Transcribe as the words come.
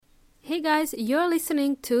guys, you're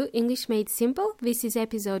listening to English Made Simple. This is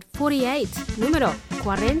episode 48, número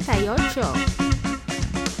 48.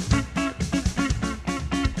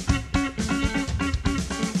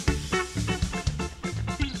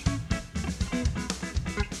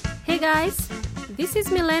 Hey guys, this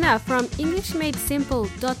is Milena from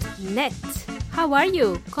EnglishMadeSimple.net. How are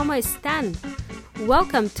you? ¿Cómo están?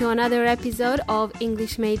 Welcome to another episode of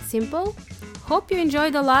English Made Simple. Hope you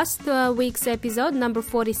enjoyed the last week's episode, number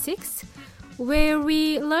 46, where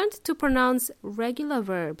we learned to pronounce regular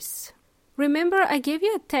verbs. Remember, I gave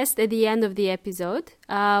you a test at the end of the episode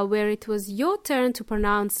where it was your turn to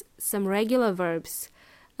pronounce some regular verbs.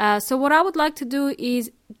 So what I would like to do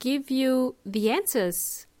is give you the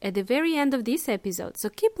answers at the very end of this episode. So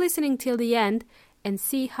keep listening till the end and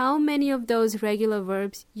see how many of those regular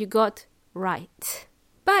verbs you got right.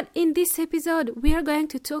 But in this episode, we are going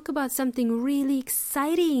to talk about something really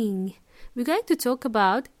exciting. We're going to talk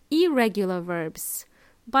about irregular verbs.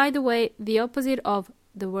 By the way, the opposite of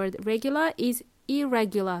the word regular is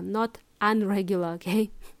irregular, not unregular,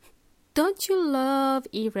 okay? Don't you love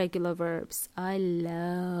irregular verbs? I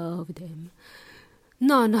love them.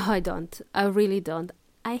 No, I don't. I really don't.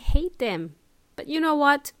 I hate them. But you know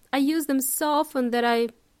what? I use them so often that I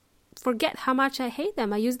forget how much I hate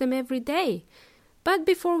them. I use them every day. But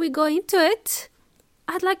before we go into it,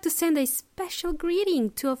 I'd like to send a special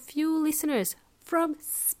greeting to a few listeners from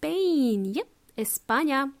Spain. Yep,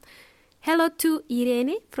 España. Hello to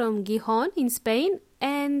Irene from Gijón in Spain,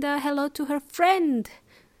 and hello to her friend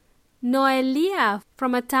Noelia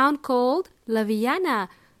from a town called La Viana.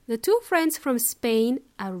 The two friends from Spain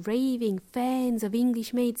are raving fans of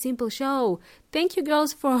English Made Simple show. Thank you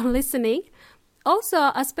girls for listening. Also,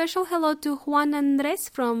 a special hello to Juan Andres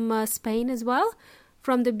from Spain as well,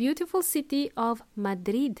 from the beautiful city of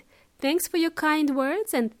Madrid. Thanks for your kind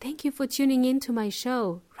words and thank you for tuning in to my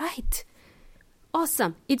show. Right.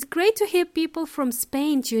 Awesome. It's great to hear people from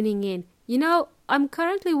Spain tuning in. You know, I'm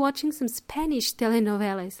currently watching some Spanish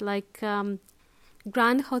telenovelas like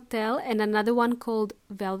Grand Hotel and another one called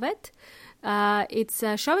Velvet. It's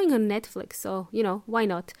showing on Netflix, so, you know, why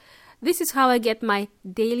not? This is how I get my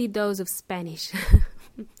daily dose of Spanish.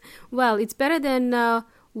 Well, it's better than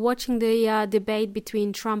watching the debate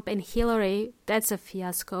between Trump and Hillary. That's a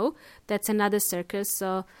fiasco. That's another circus,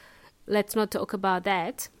 so let's not talk about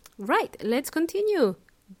that. Right, let's continue.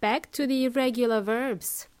 Back to the irregular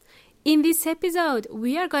verbs. In this episode,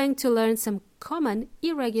 we are going to learn some common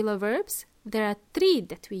irregular verbs. There are 3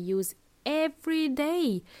 that we use every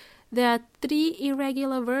day. There are 3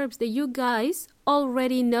 irregular verbs that you guys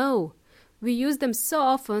already know. We use them so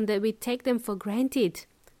often that we take them for granted.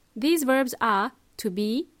 These verbs are to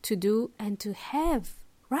be, to do, and to have.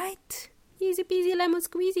 Right? Easy peasy lemon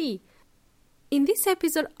squeezy. In this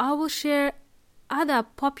episode, I will share other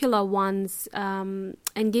popular ones and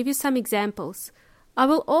give you some examples. I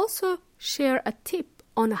will also share a tip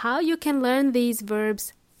on how you can learn these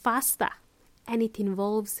verbs faster. And it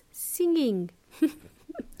involves singing.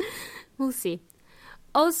 We'll see.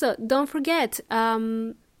 Also, don't forget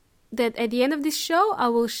that at the end of this show, I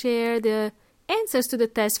will share the answers to the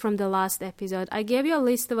test from the last episode. I gave you a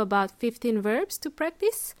list of about 15 verbs to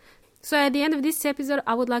practice. So at the end of this episode,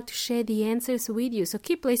 I would like to share the answers with you. So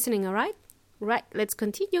keep listening, all right? Right, let's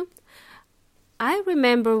continue. I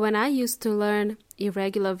remember when I used to learn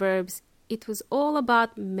irregular verbs, it was all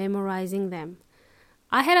about memorizing them.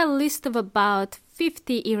 I had a list of about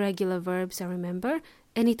 50 irregular verbs, I remember,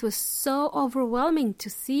 and it was so overwhelming to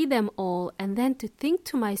see them all and then to think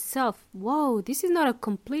to myself, whoa, this is not a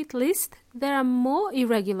complete list. There are more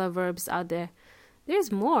irregular verbs out there.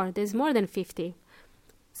 There's more than 50.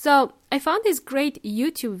 So I found this great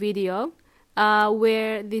YouTube video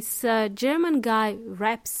where this German guy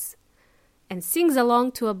raps and sings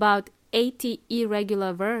along to about 80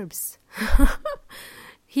 irregular verbs.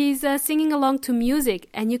 He's singing along to music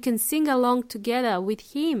and you can sing along together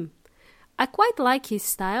with him. I quite like his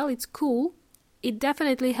style. It's cool. It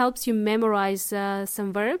definitely helps you memorize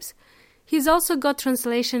some verbs. He's also got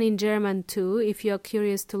translation in German too, if you're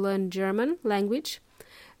curious to learn German language.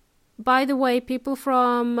 By the way, people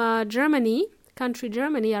from Germany, country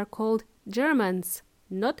Germany, are called Germans,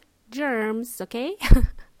 not germs, okay?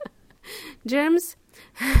 Germs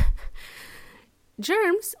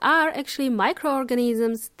are actually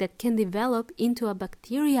microorganisms that can develop into a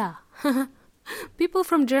bacteria. People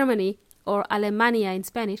from Germany, or Alemania in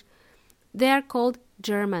Spanish, they are called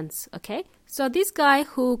Germans, okay? So this guy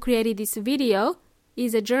who created this video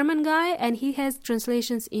is a German guy and he has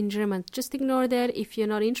translations in German. Just ignore that if you're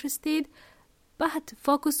not interested, but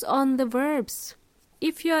focus on the verbs.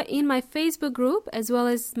 if you're in my Facebook group as well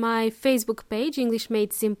as my Facebook page, English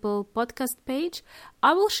Made Simple podcast page,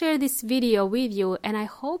 I will share this video with you and I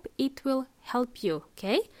hope it will help you,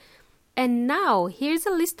 okay? And now, here's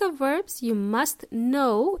a list of verbs you must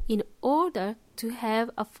know in order to have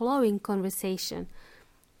a flowing conversation.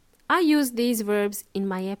 I use these verbs in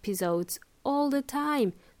my episodes all the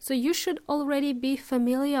time, so you should already be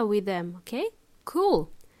familiar with them, okay? Cool.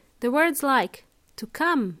 The words like to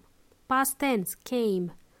come, past tense,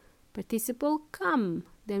 came, participle come.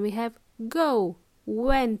 Then we have go,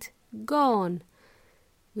 went, gone.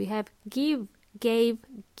 We have give, gave,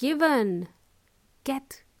 given,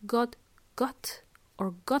 get, got,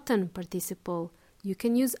 or gotten participle. You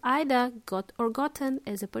can use either got or gotten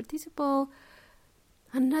as a participle.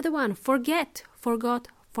 Another one, forget, forgot,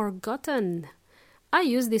 forgotten. I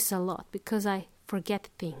use this a lot because I forget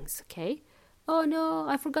things, okay? Oh no,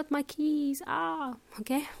 I forgot my keys.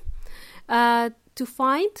 Okay. To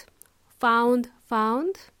find, found,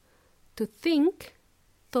 found. To think,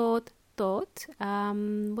 thought.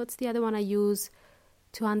 What's the other one I use?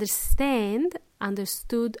 To understand,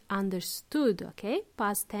 understood, okay?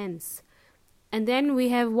 Past tense. And then we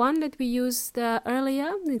have one that we used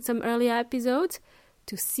earlier, in some earlier episodes.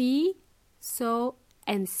 To see, saw,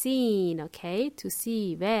 and seen, okay? To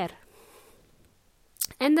see, ver.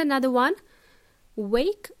 And another one,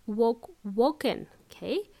 wake, woke, woken,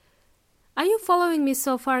 okay? Are you following me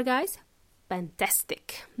so far, guys?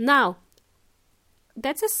 Fantastic. Now,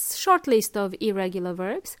 that's a short list of irregular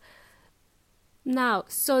verbs. Now,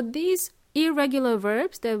 so these irregular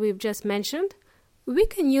verbs that we've just mentioned, we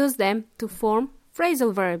can use them to form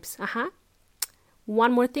phrasal verbs.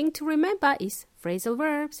 One more thing to remember is phrasal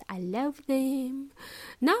verbs. I love them.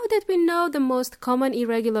 Now that we know the most common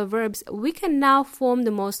irregular verbs, we can now form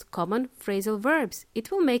the most common phrasal verbs. It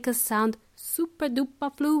will make us sound super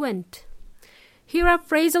duper fluent. Here are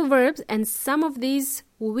phrasal verbs, and some of these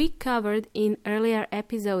we covered in earlier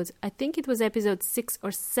episodes. I think it was episode 6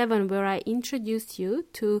 or 7 where I introduced you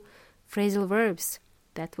to phrasal verbs.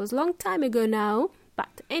 That was a long time ago now.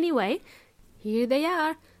 But anyway, here they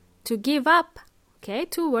are. To give up. Okay,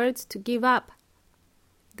 2 words, to give up.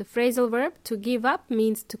 The phrasal verb to give up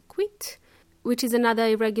means to quit, which is another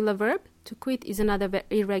irregular verb. To quit is another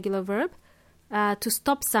irregular verb. To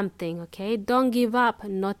stop something, okay? Don't give up,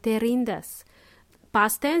 no te rindas.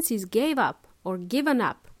 Past tense is gave up or given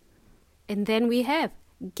up. And then we have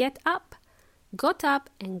get up, got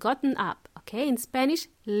up, and gotten up, okay? In Spanish,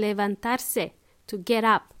 levantarse, to get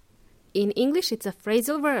up. In English, it's a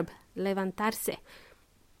phrasal verb, levantarse.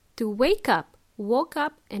 To wake up, woke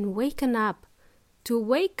up, and waken up. To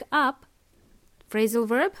wake up, phrasal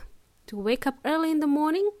verb, to wake up early in the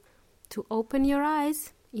morning, to open your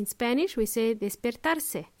eyes. In Spanish, we say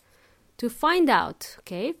despertarse. To find out,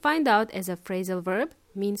 okay? Find out as a phrasal verb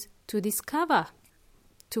means to discover.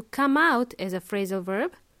 To come out as a phrasal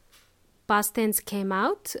verb, past tense came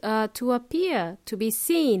out, to appear, to be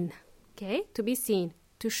seen, okay? To be seen,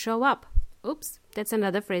 to show up. Oops, that's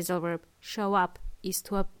another phrasal verb. Show up is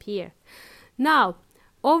to appear. Now,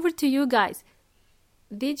 over to you guys.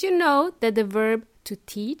 Did you know that the verb to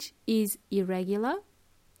teach is irregular?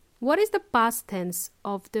 What is the past tense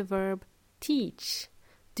of the verb teach?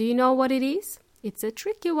 Do you know what it is? It's a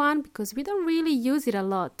tricky one because we don't really use it a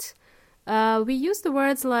lot. We use the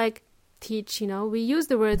words like teach, we use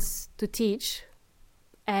the words to teach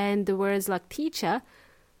and the words like teacher,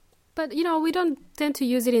 but, we don't tend to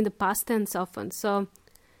use it in the past tense often. So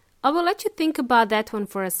I will let you think about that one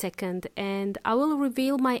for a second and I will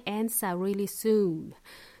reveal my answer really soon.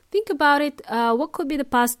 Think about it. What could be the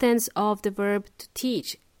past tense of the verb to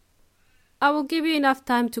teach? I will give you enough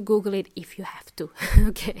time to Google it if you have to.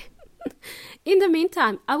 Okay. In the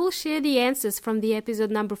meantime, I will share the answers from the episode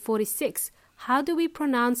number 46. How do we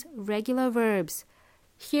pronounce regular verbs?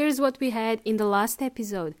 Here's what we had in the last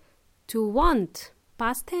episode. To want,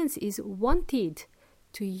 past tense is wanted.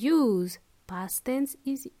 To use, past tense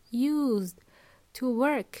is used. To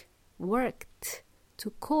work, worked. To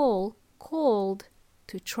call, called.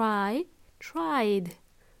 To try, tried.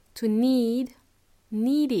 To need,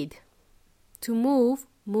 needed. To move,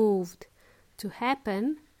 moved. To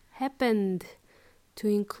happen, happened. To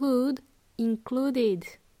include, included.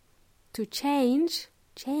 To change,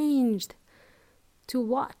 changed. To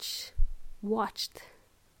watch, watched.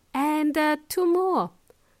 And 2 more.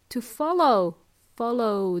 To follow,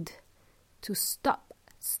 followed. To stop,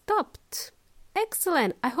 stopped.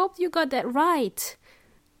 Excellent. I hope you got that right.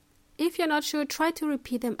 If you're not sure, try to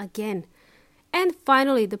repeat them again. And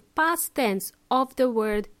finally, the past tense of the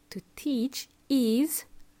word to teach is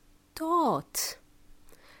taught.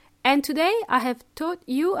 And today I have taught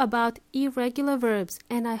you about irregular verbs,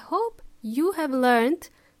 and I hope you have learned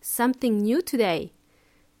something new today.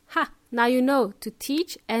 Now you know to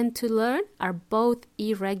teach and to learn are both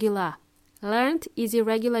irregular. Learned is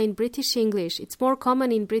irregular in British English. It's more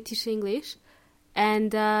common in British English.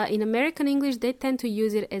 And in American English, they tend to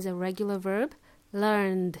use it as a regular verb,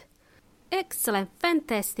 learned. Excellent,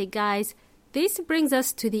 fantastic, guys. This brings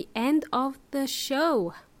us to the end of the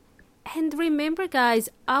show. And remember, guys,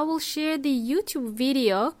 I will share the YouTube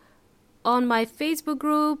video on my Facebook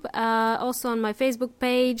group, also on my Facebook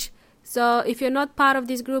page. So if you're not part of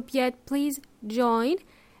this group yet, please join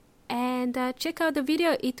and check out the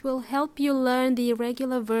video. It will help you learn the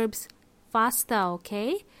irregular verbs faster,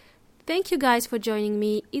 okay? Thank you guys for joining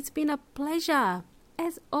me. It's been a pleasure,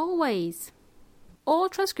 as always. All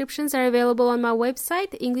transcriptions are available on my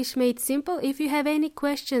website, English Made Simple. If you have any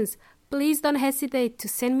questions, please don't hesitate to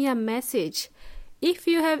send me a message. If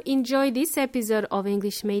you have enjoyed this episode of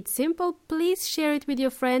English Made Simple, please share it with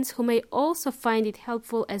your friends who may also find it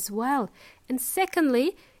helpful as well. And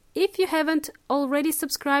secondly, if you haven't already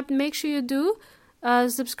subscribed, make sure you do.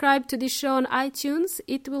 Subscribe to this show on iTunes.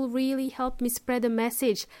 It will really help me spread the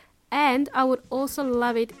message. And I would also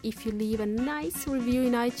love it if you leave a nice review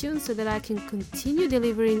in iTunes so that I can continue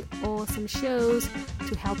delivering awesome shows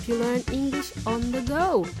to help you learn English on the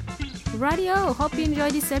go. Radio, hope you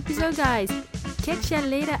enjoyed this episode, guys. Catch ya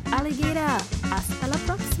later, alligator. Hasta la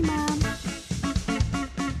próxima.